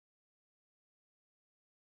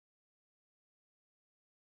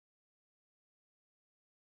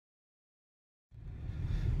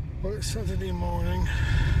Well, it's Saturday morning,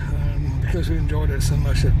 and because we enjoyed it so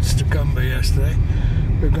much at STOGUMBER yesterday,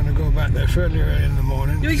 we're going to go back there fairly early in the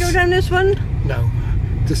morning. Do we go down this one? No,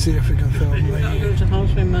 to see if we can film We've got to go to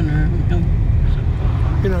Halsway Manor.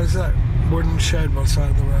 You know, it's that wooden shed by the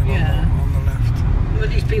side of the road on the left. Well,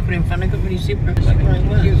 these people in front, I couldn't really see But we've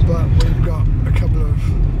got a couple of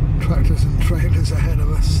tractors and trailers ahead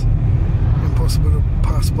of us. Impossible to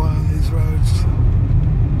pass by on these roads.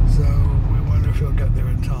 So we wonder if we'll get there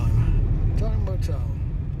in time. Time will tell.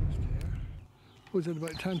 Was it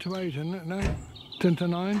about 10 to 8, isn't it now? 10 to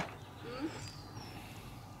 9?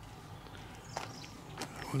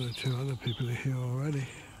 One or two other people are here already.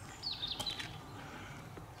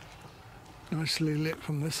 Nicely lit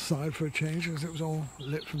from this side for a change, because it was all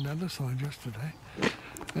lit from the other side yesterday.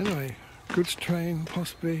 Anyway, goods train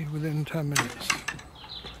possibly within 10 minutes.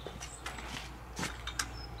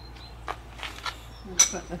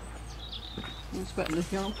 What's better the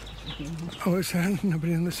shop? Oh, is there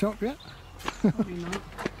nobody in the shop yet? Probably not.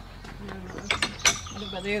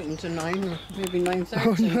 I bet they open to 9 or maybe 9:30.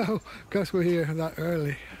 Oh no, because we're here that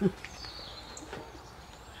early.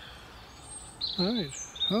 Right.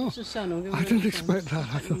 Oh, it's the sun. I didn't expect that.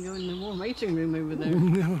 I I thought... can go in the warm waiting room over there.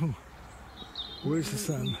 No. Where's the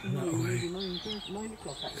sun? That way. 9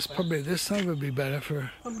 o'clock. It's probably this time would be better for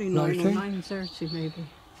probably 9 lighting. or 9:30 maybe.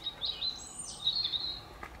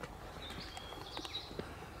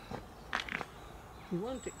 You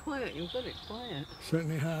want it quiet, you've got it quiet.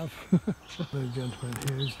 Certainly have. The gentleman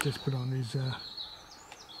here has just put on his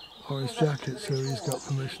orange jacket, so he's got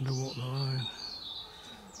permission to walk the line.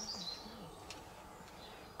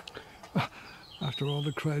 After all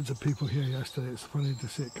the crowds of people here yesterday, it's funny to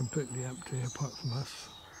see it completely empty apart from us.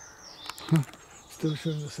 Still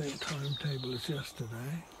showing the same timetable as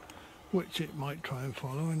yesterday, which it might try and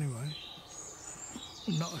follow anyway.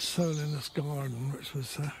 Not a soul in this garden, which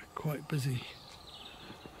was quite busy.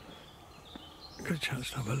 Good chance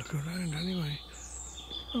to have a look around anyway.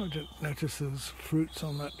 Oh, I didn't notice those fruits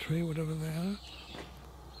on that tree, whatever they are.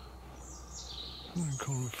 I wouldn't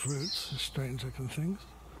call them fruits, they're strange looking things.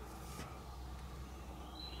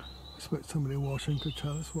 I expect somebody watching could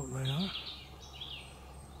tell us what they are.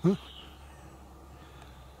 Huh?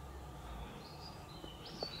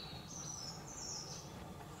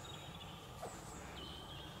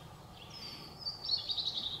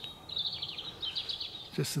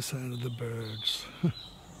 Just the sound of the birds.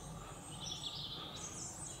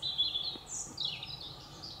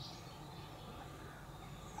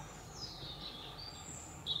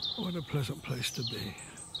 What a pleasant place to be.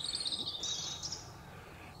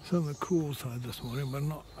 It's on the cool side this morning, but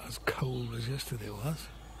not as cold as yesterday was.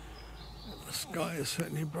 The sky is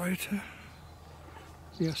certainly brighter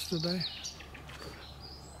yesterday.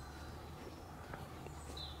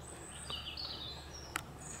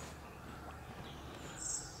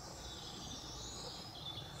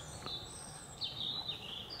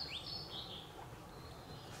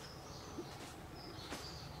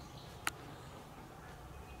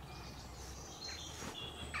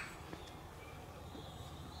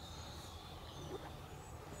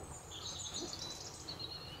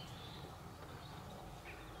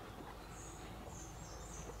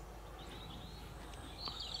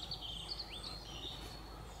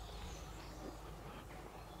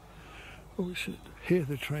 We should hear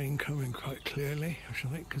the train coming quite clearly, I should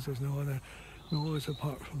think, because there's no other noise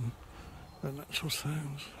apart from the natural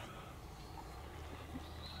sounds.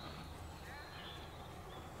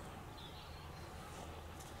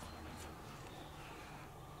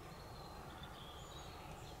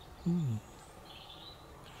 Wouldn't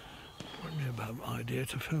be a bad idea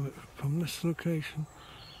to film it from this location.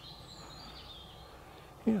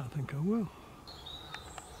 Yeah, I think I will.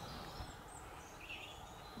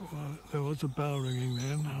 Well, there was a bell ringing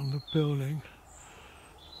then on the building.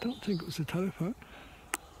 Don't think it was a telephone.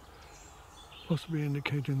 Possibly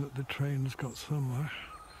indicating that the train's got somewhere.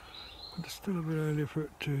 But it's still a bit early for it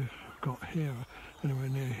to have got here, anywhere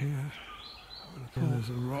near here. Yeah, there's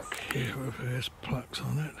a rock here with various plaques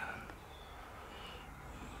on it.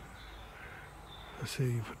 I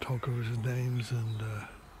see photographers' names and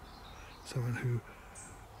someone who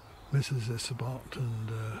misses this spot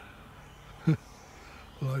and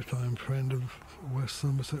lifetime friend of West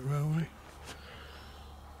Somerset Railway.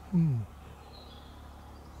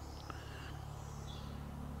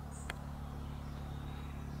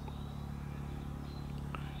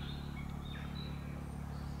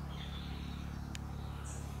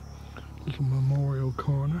 Little memorial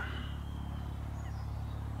corner.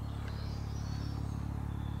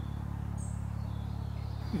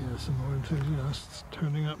 Yeah, some more enthusiasts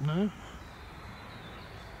turning up now.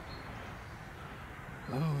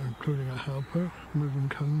 including a helper, moving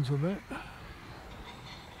cones a bit.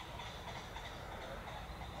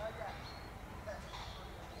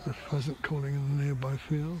 The pheasant calling in the nearby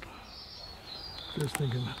field. Just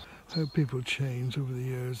thinking how people change over the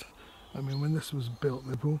years. I mean, when this was built,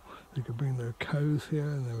 they could bring their cows here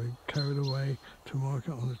and they were carried away to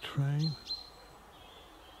market on a train.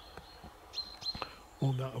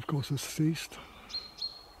 All that, of course, has ceased.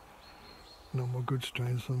 No more goods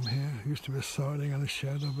trains from here. There used to be a siding and a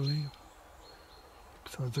shed, I believe.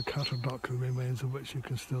 Besides a cattle dock, the remains of which you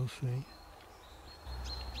can still see.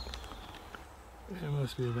 It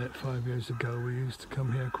must be about 5 years ago. We used to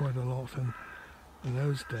come here quite a lot, and in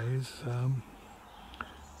those days,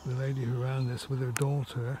 the lady who ran this with her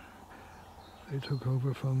daughter, they took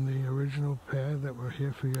over from the original pair that were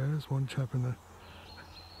here for years. One chap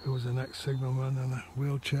who was an ex-signalman in a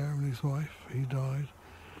wheelchair, and his wife, he died.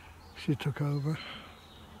 She took over.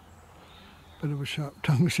 Bit of a sharp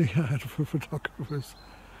tongue she had for photographers.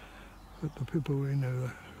 But the people we knew,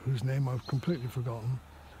 whose name I've completely forgotten,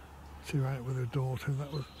 she ran it with her daughter.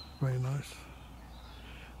 That was very nice.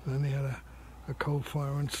 And then he had a coal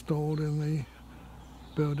fire installed in the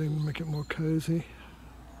building to make it more cosy.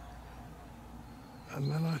 And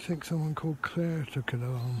then I think someone called Claire took it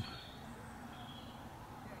on.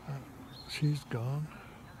 She's gone.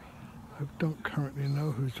 I don't currently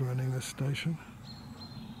know who's running this station.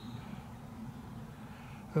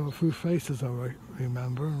 There were a few faces I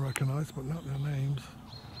remember and recognise, but not their names.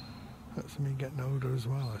 That's me getting older as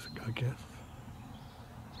well, I guess.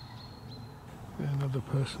 Another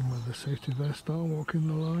person with a safety vest on walking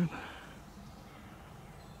the line.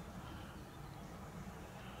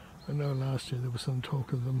 I know last year there was some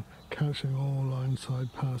talk of them cancelling all line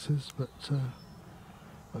side passes, but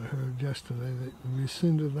I heard yesterday that they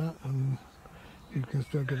rescinded that and you can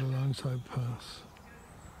still get a line side pass.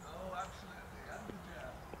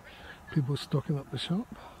 People stocking up the shop.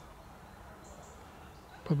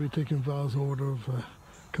 Probably taking Val's order of a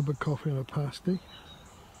cup of coffee and a pasty.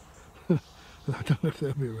 I don't know if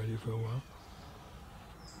they'll be ready for a while.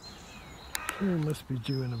 Train must be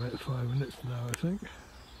due in about 5 minutes now, I think.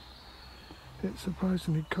 It's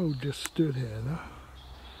surprisingly cold, just stood here though.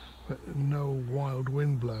 But no wild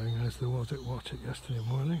wind blowing as there was at Watchet yesterday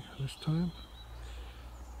morning at this time.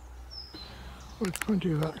 Well, there's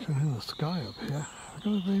plenty of action in the sky up here. Look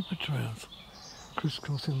at the vapor trails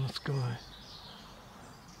crisscrossing the sky.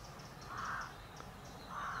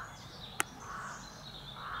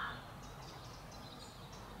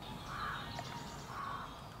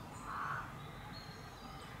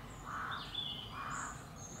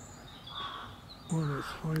 Well,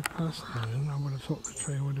 it's 9:05. I would have thought the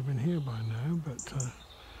train would have been here by now, but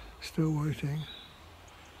still waiting.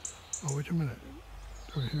 Oh, wait a minute.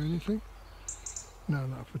 Do I hear anything? No,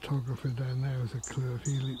 that photographer down there is a clue. If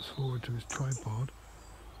he leaps forward to his tripod,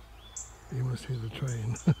 he must hear the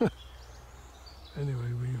train.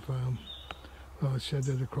 Anyway, we've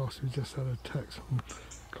shedded across. We just had a text from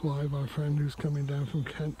Clive, our friend who's coming down from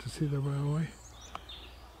Kent to see the railway.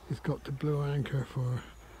 He's got to Blue Anchor for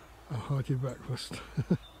a hearty breakfast.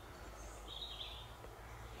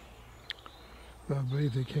 I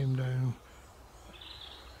believe they came down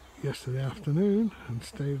yesterday afternoon and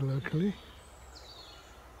stayed locally.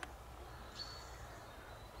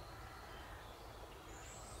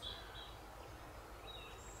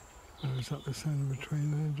 Is that the sound of a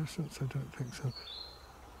train in the distance? I don't think so.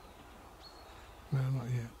 No, not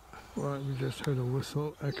yet. Right, we just heard a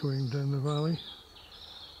whistle echoing down the valley.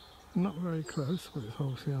 Not very close, but it's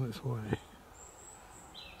obviously on its way.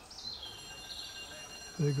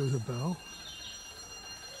 There goes a bell.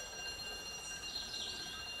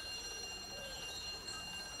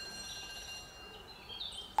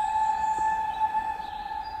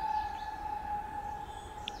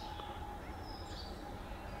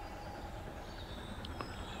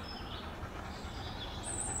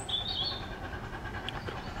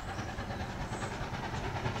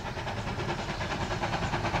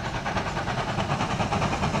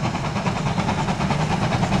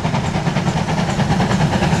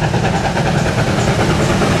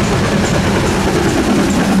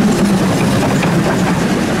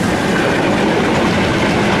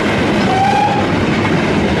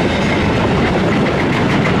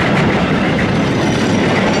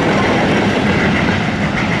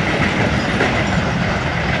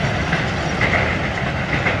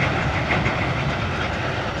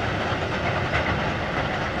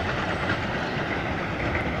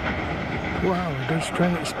 Wow, a good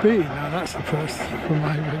train at speed. Now that's the first for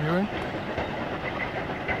my viewing.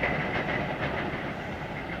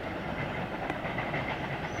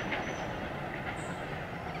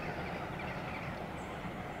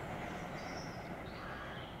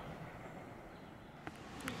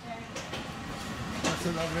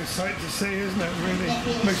 a lovely sight to see, isn't it? Really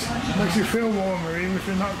makes you feel warmer, even if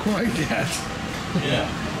you're not quite yet. Yeah.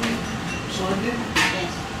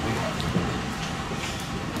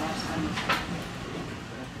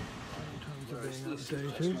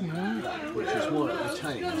 Updated now. Which is why it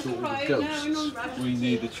retains all the ghosts. We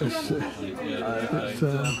need a chocolate.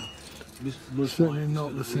 It's certainly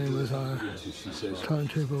not the same as our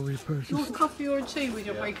timetable we Do you purchased. want coffee or a tea with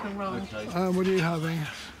your bacon roll? What are you having?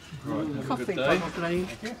 Coffee, probably.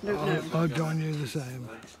 I'll join you the same.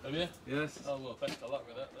 Have you? Yes. Oh well, best of luck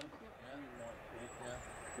with that then.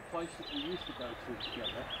 The place that we used to go to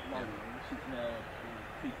together, London, this is now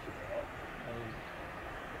a pizza bar.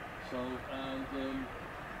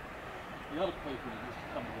 The other people that used to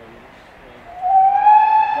come away with us,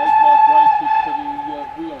 they've migrated to the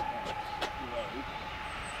wheelhouse road.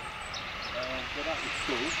 But that was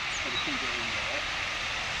cool, so they couldn't get in there.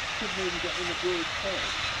 Couldn't even get in the Broad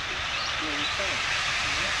Town.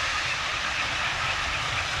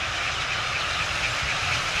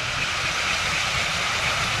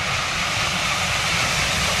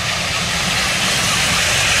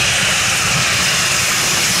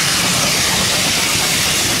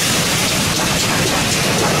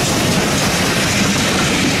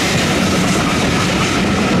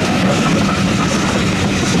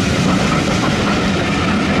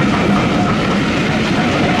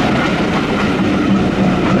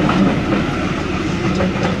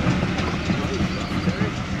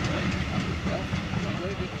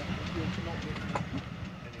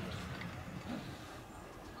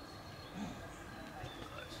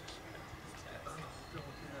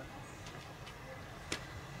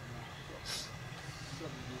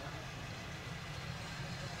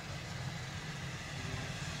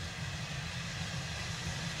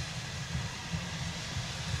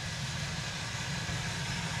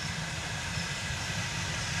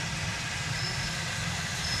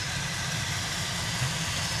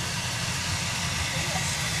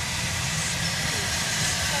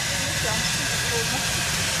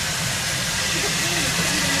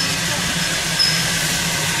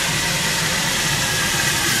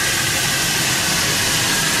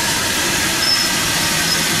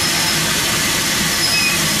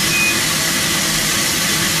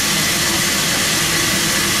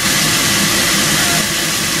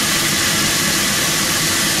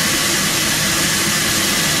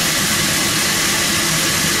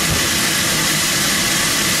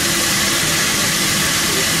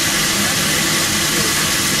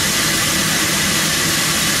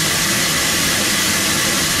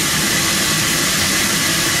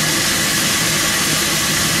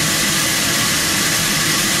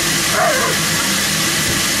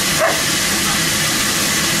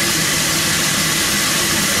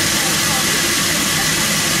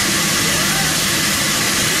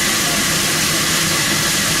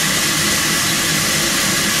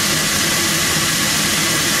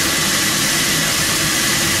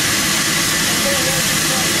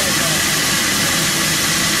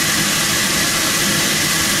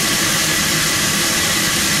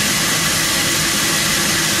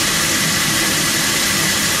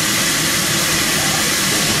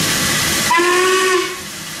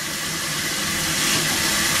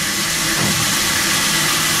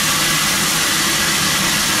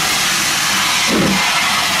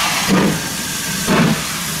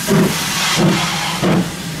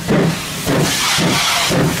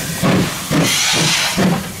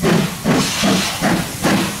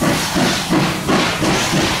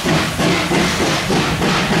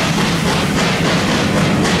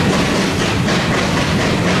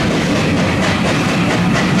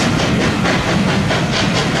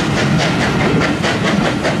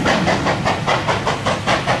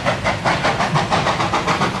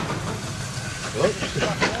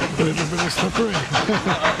 A little bit of slippery.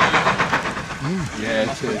 Yeah, it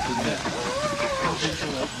is, isn't it?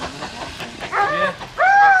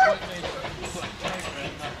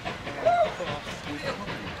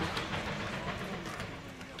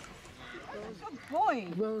 Boy,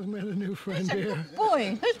 Well, made a new friend here.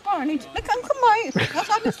 boy, there's Barney. Look, come out. That's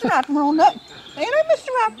our Mr. Admiral, look. You know, Mr.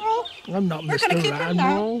 Admiral. I'm not We're going to Mr. keep him now.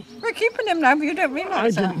 Admiral. We're keeping him now, but you don't I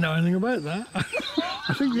realise that. didn't know anything about that.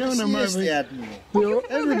 I think the owner He might is be. the Admiral.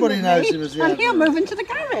 the- Everybody knows him as the And he'll Admiral. move into the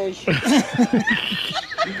garage.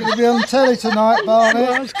 You're going to be on telly tonight, Barney.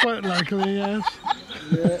 Well, that's quite likely, yes.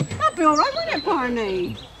 That'll be all right, won't it,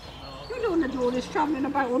 Barney? You don't want to do all this travelling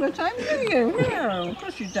about all the time, do you? No, of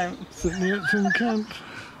course you don't. Certainly it's in Kent.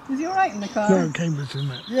 Was he alright in the car? No, Cambridge,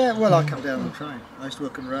 isn't it? Yeah, well, I come down on the train. I used to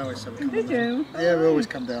work on the railway, so we come Did on the- you? Yeah, we always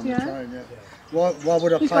come down on the Yeah. train, yeah. Why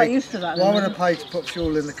would I He's pay? quite used to that, Why would I isn't pay to put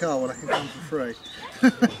fuel in the car when I can come for free?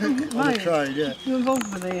 On the Right. train, yeah. You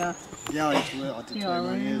involved with the... Yeah, I used to work. I did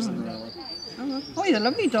 21 years on the railway. Oh, he's a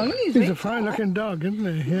lovely dog, isn't He's he? a fine-looking dog,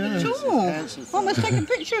 isn't he? Yeah. Oh, I must take a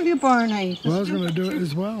picture of you, Barney. Well, I was going to do it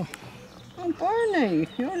as well. Oh, Barney,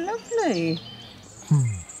 you're lovely.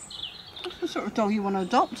 That's the sort of dog you want to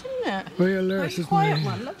adopt, isn't it? Very alert, Very isn't quiet he?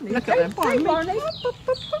 one, lovely. Look at that, Barney.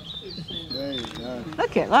 There you go.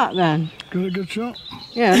 Look at that, then. Got a good shot.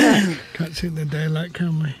 Yeah, look. Can't see in the daylight,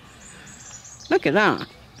 can we? Look at that.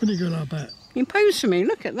 Pretty good, I bet. You pose for me,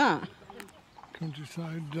 look at that.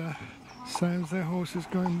 Countryside sounds, their horses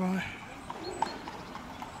going by.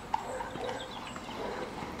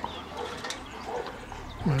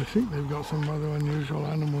 Well, I think they've got some other unusual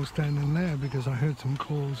animals standing there because I heard some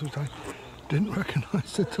calls which I didn't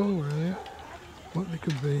recognise at all earlier. What they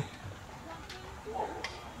could be.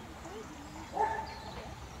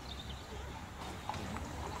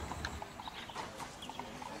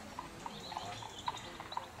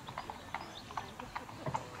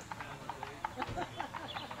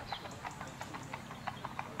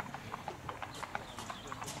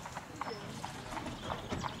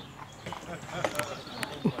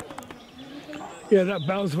 Yeah, that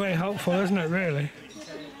bell's very helpful, isn't it, really?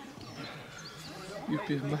 You'd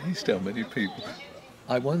be amazed how many people.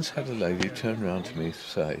 I once had a lady turn around to me to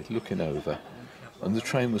say, looking over, and the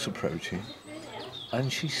train was approaching,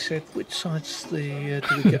 and she said, "Which side's the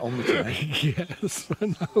do we get on the train?" Yes, I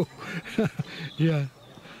know. Yeah.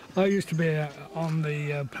 I used to be on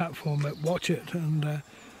the platform at Watch It, and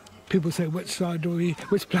people say, which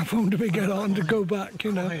platform do we get on to go back,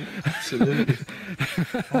 you know? Right, absolutely.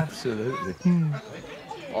 Absolutely.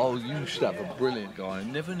 Oh, you used to have a brilliant guy. I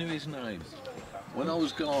never knew his name. When I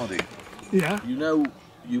was guarding, Yeah. you know,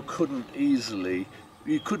 you couldn't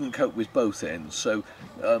cope with both ends. So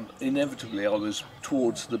inevitably I was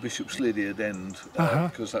towards the Bishop's Lydiard end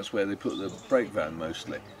because that's where they put the brake van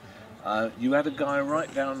mostly. You had a guy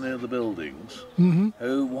right down near the buildings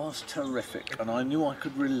who was terrific, and I knew I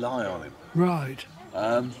could rely on him. Right.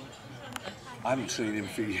 I haven't seen him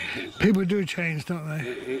for years. People do change, don't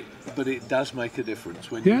they? But it does make a difference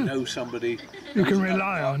when Yeah. you know somebody You can who's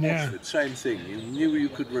rely on, yeah. Oxford, same thing, you knew you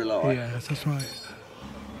could rely. Yes, that's right.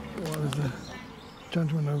 Well, there's a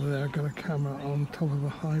gentleman over there got a camera on top of a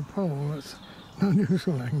high pole. That's an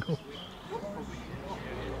unusual angle.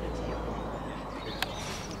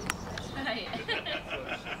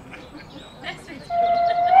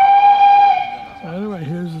 So anyway,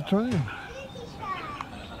 here's the train.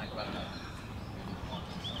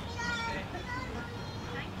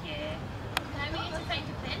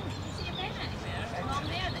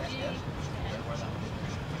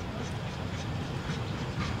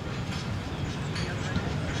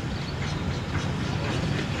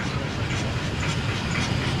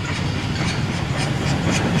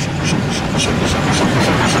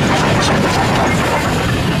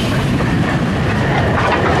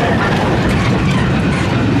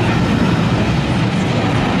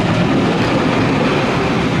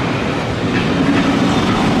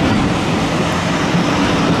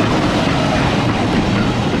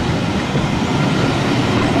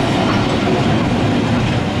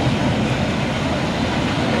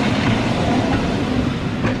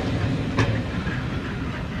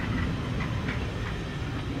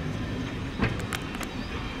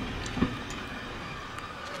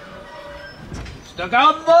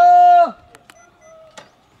 STOGUMBER!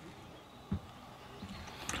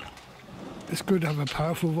 It's good to have a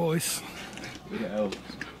powerful voice. Yeah.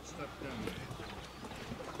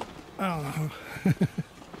 Oh.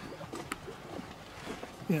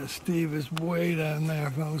 Yeah, Steve is way down there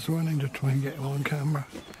if I was running to try and get him on camera.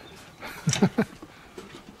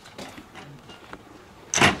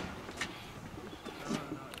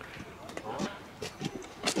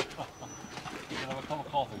 Have a cup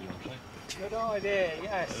of coffee, you know what I'm saying? Good idea,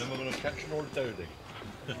 yes. And then we're going to catch an order Thursday.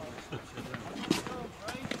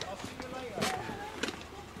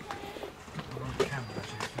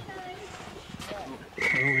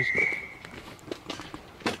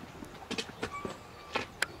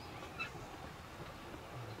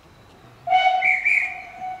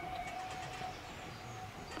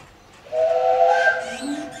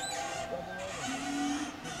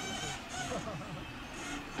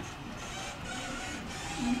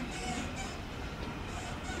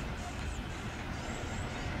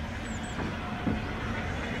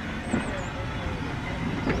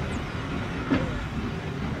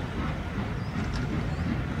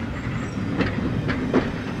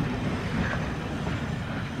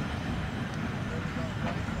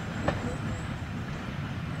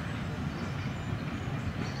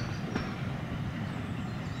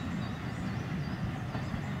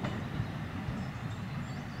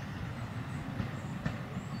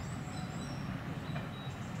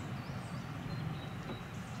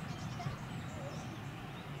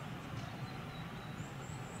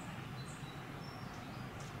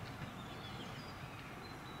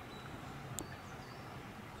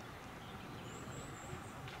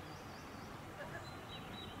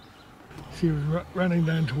 she was running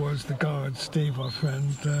down towards the guard, Steve, our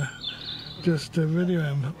friend, just to video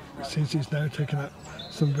him, since he's now taking up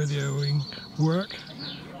some videoing work.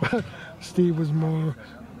 But Steve was more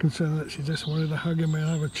concerned that she just wanted to hug him and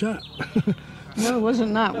have a chat. No, it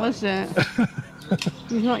wasn't that, was it?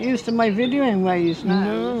 He's not used to my videoing ways now.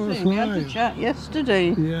 No, that's We had to right. chat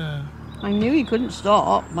yesterday. Yeah. I knew he couldn't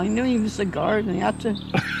stop. I knew he was the guard and he had to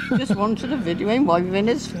just wanted to video him waving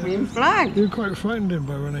his green flag. You were quite frightened him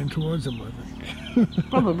by running towards him, I think.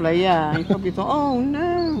 Probably, yeah. He probably thought, oh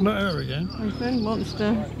no, Not her again. my friend wants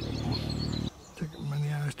to. Took many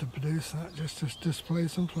hours to produce that, just to display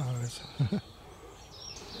some flowers.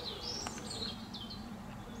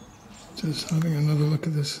 Just having another look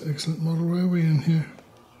at this excellent model railway in here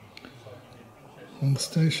on the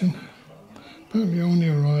station. Apparently only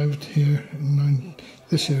arrived here in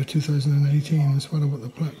this year, 2018, is what the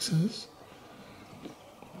plaque says.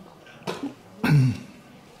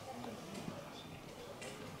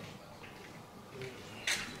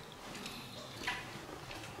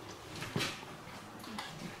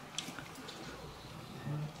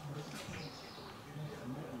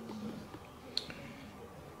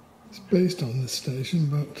 It's based on this station,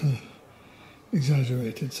 but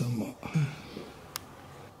exaggerated somewhat.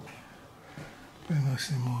 Very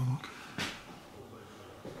nicely modelled.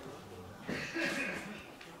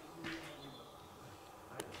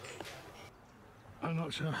 I'm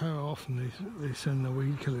not sure how often they send the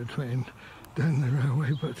weed killer train down the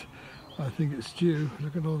railway, but I think it's due.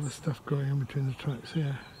 Look at all the stuff growing in between the tracks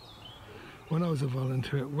here. When I was a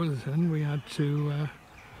volunteer at Willerton, we had to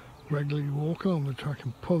regularly walk along the track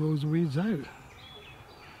and pull those weeds out.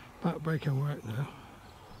 Backbreaking work though.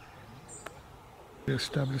 The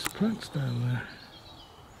established plants down there.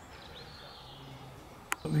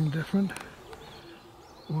 Something different.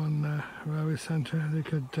 One railway centre, they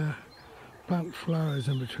could plant flowers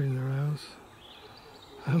in between the rails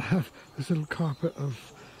and have this little carpet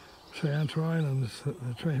of, say, anthuriums that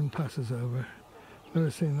the train passes over.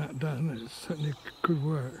 Never seen that done. It's certainly good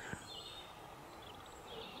work.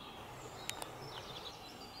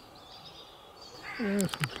 Yeah,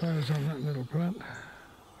 some flowers on that little plant,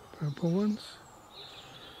 purple ones.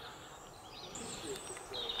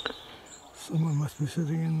 Someone must be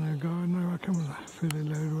sitting in their garden, I reckon, with a fairly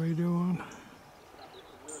loud radio on.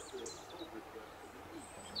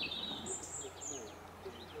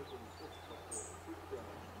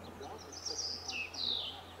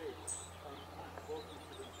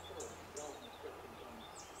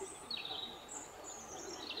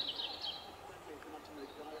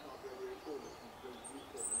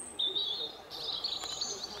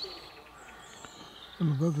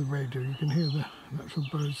 And above the radio you can hear the natural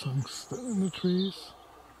bird songs still in the trees.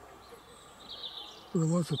 There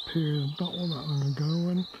was a period not all that long ago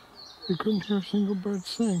when you couldn't hear a single bird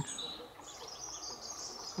sing.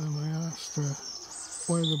 And I asked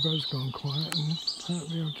why the birds gone quiet, and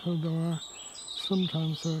apparently I'm told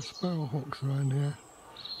sometimes there are sparrowhawks around here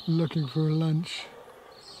looking for lunch.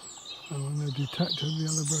 And when they're detected, the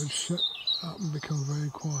other birds shut up and become very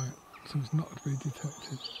quiet, so it's not to be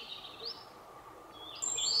detected.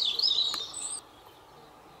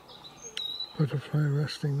 Butterfly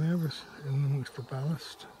resting there was in amongst the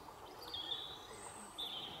ballast.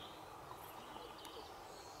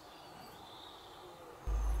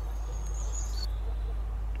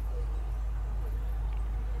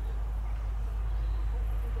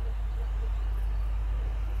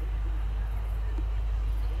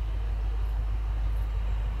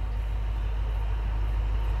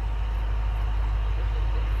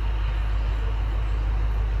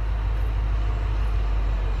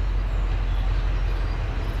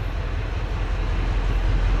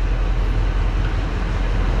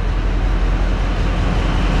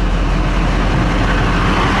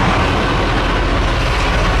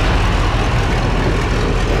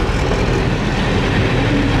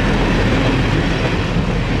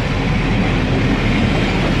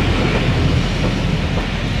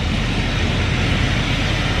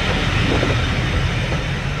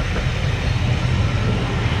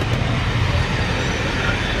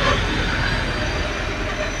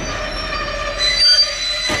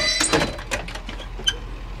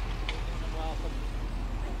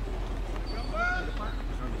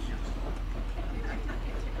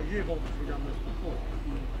 You've obviously done this before.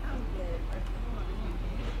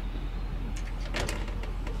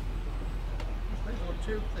 Depends on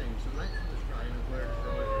two things, the length of the train and where it's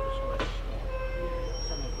going to the stop.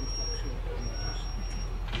 Some of them stop short corners.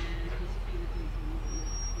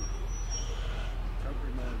 Don't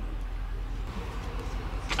remind me.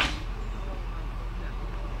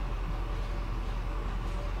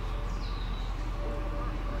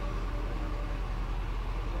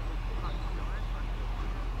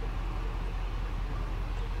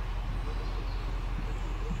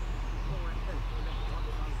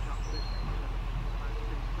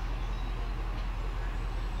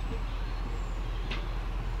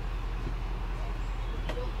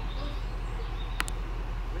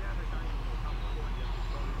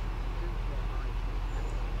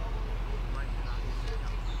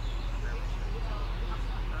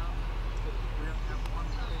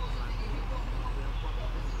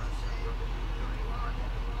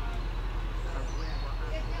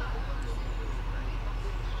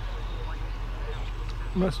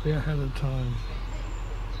 Must be ahead of time.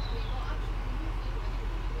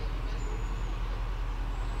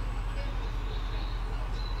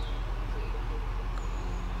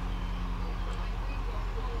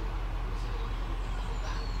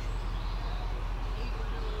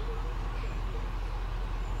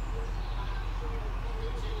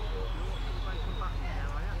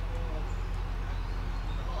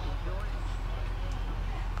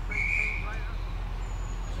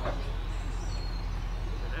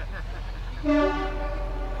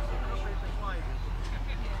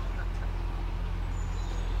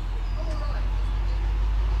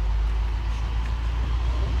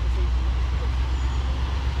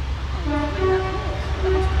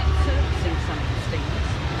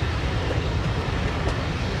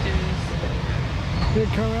 Yeah,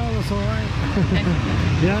 carry on, that's alright.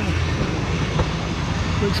 Yeah.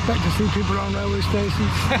 We expect to see people on railway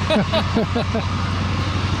stations.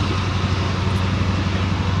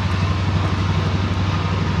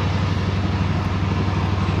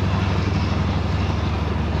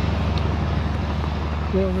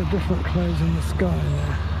 Well, the different clouds in the sky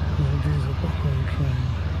there. The diesel buckle train.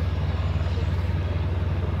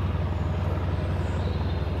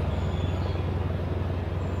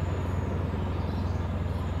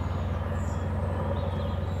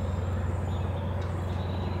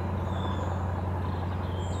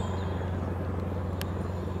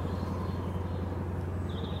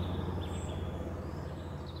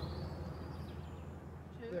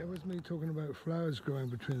 There was me talking about flowers growing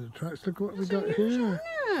between the tracks. Look what we got here.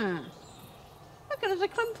 Yeah. Look, there's a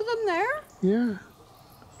clump of them there. Yeah.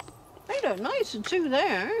 They look nice, the two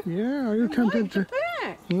there. Yeah, are you tempted to?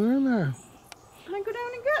 Pick. Well, no. Can I go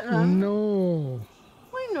down and get them? No.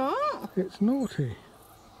 Why not? It's naughty.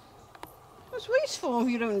 It's wasteful if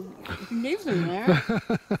you don't leave them there.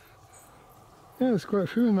 Yeah, there's quite a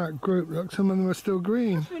few in that group. Look, some of them are still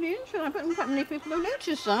green. That's really interesting. I bet not many people have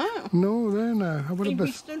noticed that. No, there now. I would have If we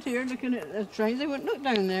been. stood here looking at the trains, they wouldn't look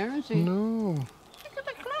down there and see. No. Look at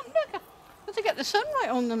the clump, look. But they get the sunlight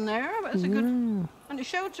on them there. But it's a good. Yeah. And the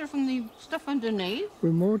shelter from the stuff underneath.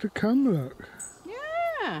 With more to come, look.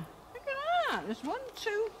 Yeah. Look at that. There's 1,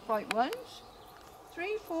 2 bright ones.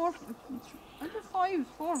 3, 4, under 5,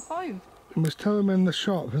 4, 5. You must tell them in the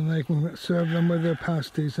shop and they can serve them with their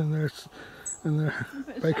pasties and their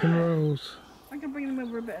bacon rolls. I can bring them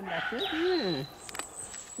over a bit of lettuce. Yeah.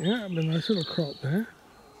 Yeah, it'd be a nice little crop there.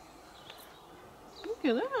 Look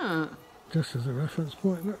at that. Just as a reference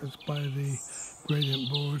point, look, it's by the gradient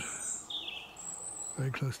board.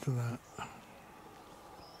 Very close to that.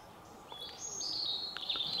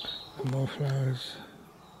 And more flowers.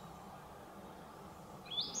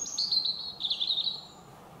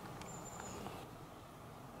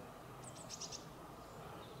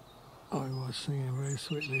 Oh, he was singing very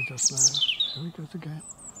sweetly just now. Here he goes again.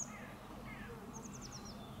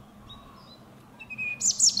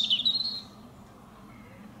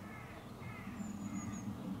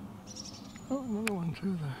 Oh, another one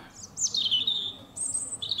too there.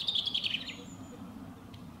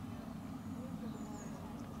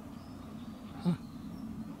 Huh.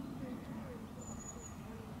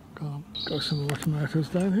 Got some more tomatoes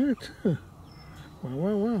down here too. Well,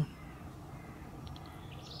 well, well.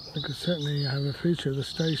 They could certainly have a feature of the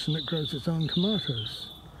station that grows its own tomatoes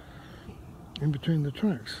in between the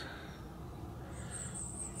tracks.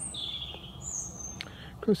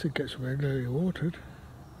 Of course it gets regularly watered.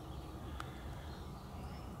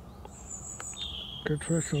 Good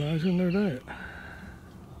fertiliser, no doubt.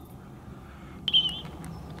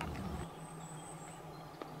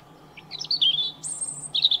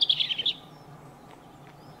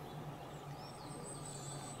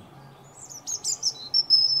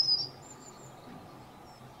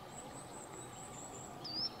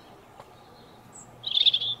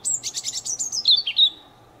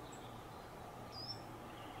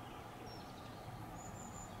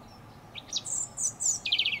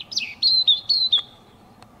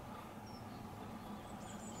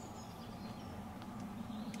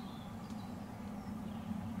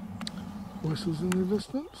 Whistles in the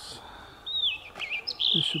distance.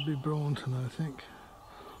 This should be Braunton, I think,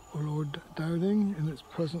 or Lord Dowding in its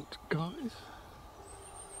present guise.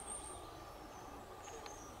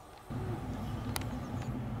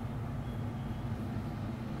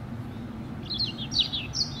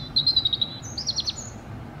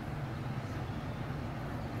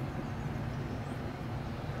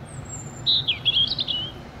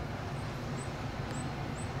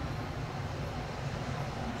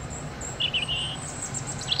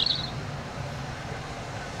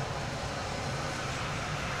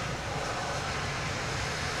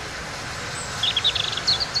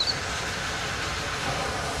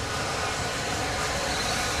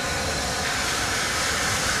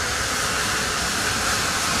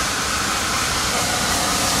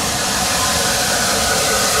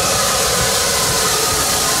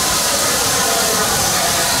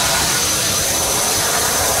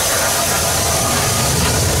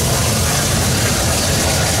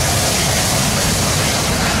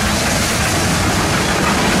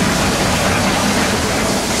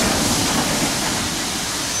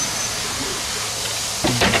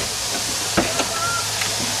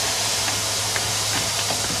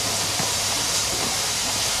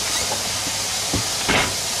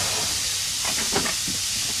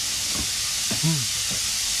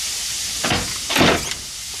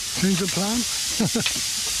 change of plan?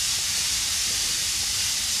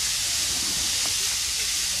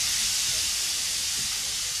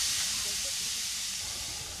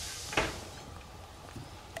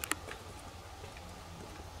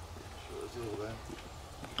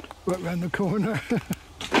 Right round the corner.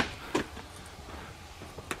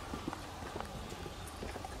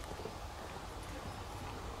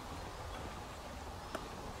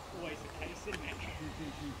 Always the case, isn't it?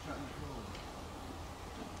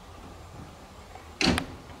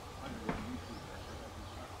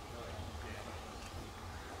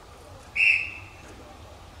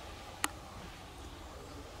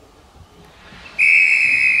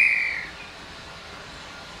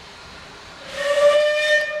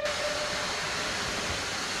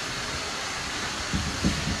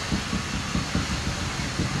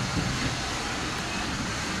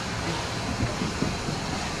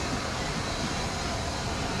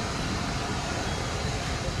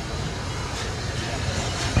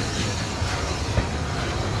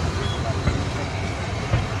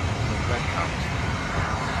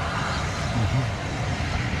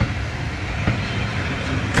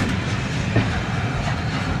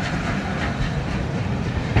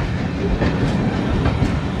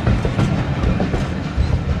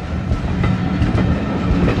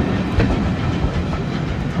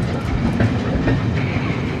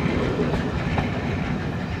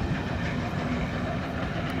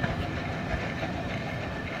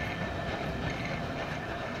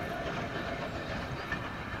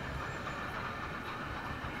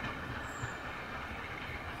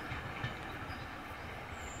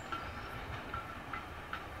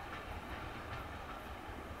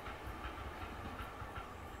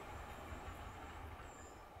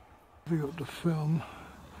 We got the film.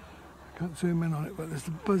 I can't zoom in on it, but there's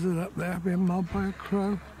the buzzard up there being mobbed by a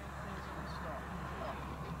crow.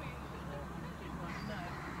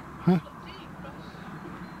 Huh?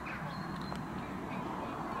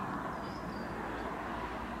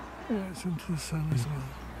 Yeah, it's into the sun as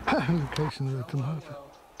well. Location of the tomato.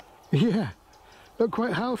 Yeah, look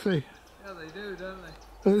quite healthy. Yeah, they do, don't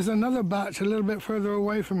they? There's another batch a little bit further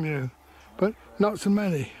away from you, but not so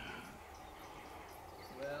many.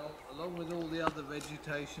 Well, along with all the other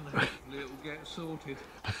vegetation, hopefully it will get sorted.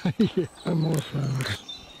 Yeah, and more flowers.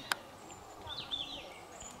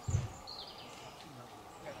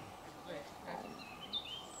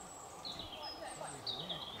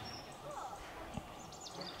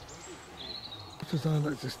 I'd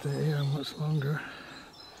like to stay here much longer.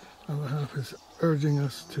 The other half is urging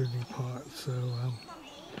us to depart, so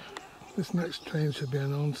this next train should be a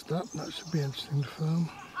non-stop. That should be interesting to film.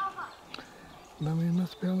 Then we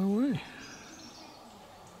must be on our way.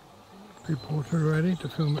 People are ready to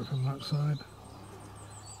film it from that side.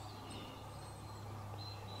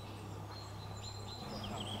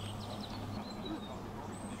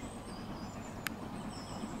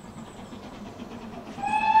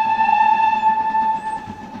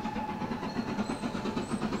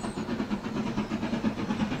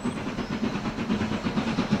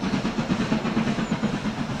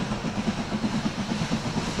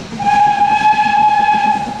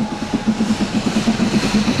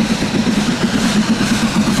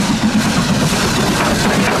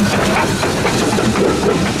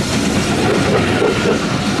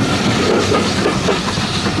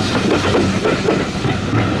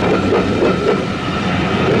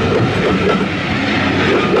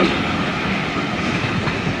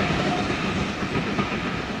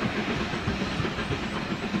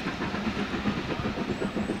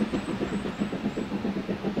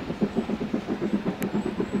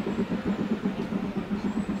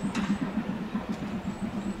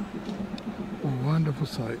 Wonderful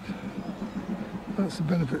sight. That's the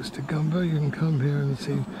benefits to Gumber. You can come here and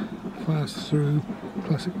see fast through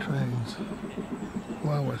classic trains.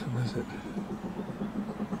 Well worth a visit.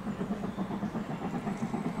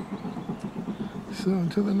 So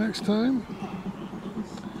until the next time,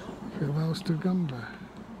 farewell to Gumber.